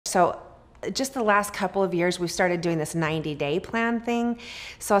So just the last couple of years, we've started doing this 90-day plan thing.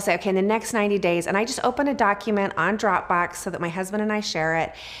 So I'll say, okay, in the next 90 days, and I just open a document on Dropbox so that my husband and I share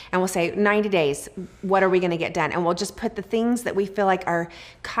it, and we'll say 90 days, what are we gonna get done? And we'll just put the things that we feel like are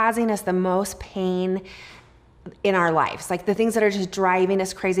causing us the most pain in our lives, like the things that are just driving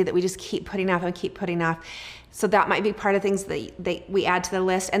us crazy that we just keep putting off and keep putting off. So that might be part of things that we add to the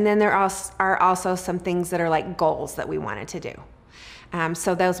list. And then there are also some things that are like goals that we wanted to do.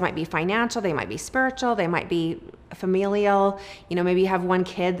 So those might be financial, they might be spiritual, they might be familial. You know, maybe you have one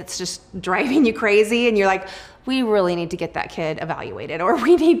kid that's just driving you crazy and you're like, we really need to get that kid evaluated, or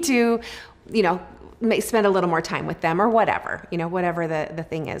we need to, you know, spend a little more time with them, or whatever, you know, whatever the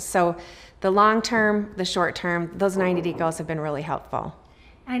thing is. So the long term, the short term, those 90-day goals have been really helpful.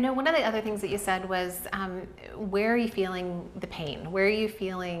 I know one of the other things that you said was, where are you feeling the pain? Where are you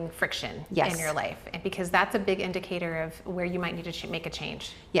feeling friction in your life? And because that's a big indicator of where you might need to make a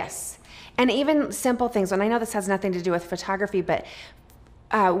change. Yes. And even simple things, and I know this has nothing to do with photography, but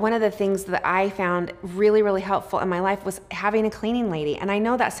one of the things that I found really, really helpful in my life was having a cleaning lady. And I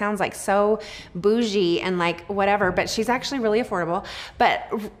know that sounds like so bougie and like whatever, but she's actually really affordable.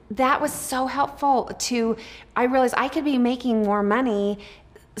 But that was so helpful I realized I could be making more money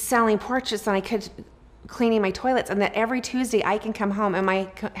selling portraits than I could cleaning my toilets, and that every Tuesday I can come home and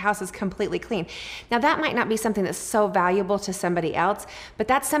my house is completely clean. Now that might not be something that's so valuable to somebody else, but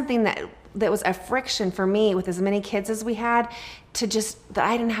that's something that was a friction for me with as many kids as we had, that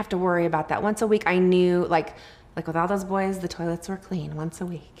I didn't have to worry about that. Once a week I knew, like with all those boys, the toilets were clean once a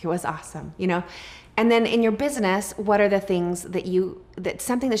week. It was awesome, you know? And then in your business, what are the things that's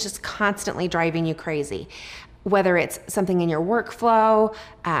something that's just constantly driving you crazy? Whether it's something in your workflow,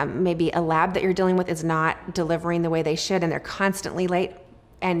 maybe a lab that you're dealing with is not delivering the way they should and they're constantly late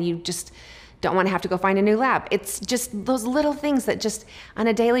and you just don't want to have to go find a new lab. It's just those little things that just on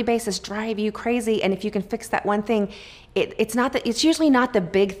a daily basis drive you crazy. And if you can fix that one thing, it's usually not the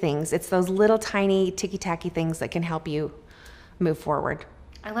big things. It's those little tiny ticky-tacky things that can help you move forward.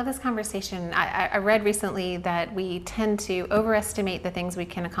 I love this conversation. I read recently that we tend to overestimate the things we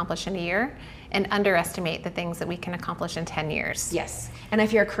can accomplish in a year and underestimate the things that we can accomplish in 10 years. Yes. And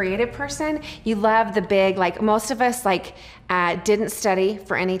if you're a creative person, you love the big, like most of us didn't study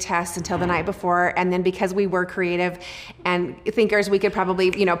for any tests until the night before. And then because we were creative and thinkers, we could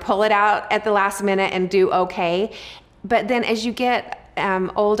probably, you know, pull it out at the last minute and do okay. But then as you get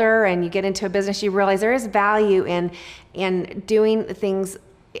older and you get into a business, you realize there is value in doing things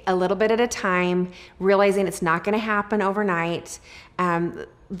a little bit at a time, realizing it's not going to happen overnight.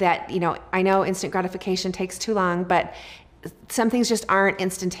 That, you know, I know instant gratification takes too long, but some things just aren't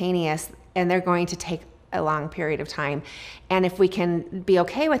instantaneous and they're going to take a long period of time. And if we can be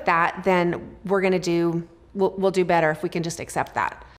okay with that, then we'll do better if we can just accept that.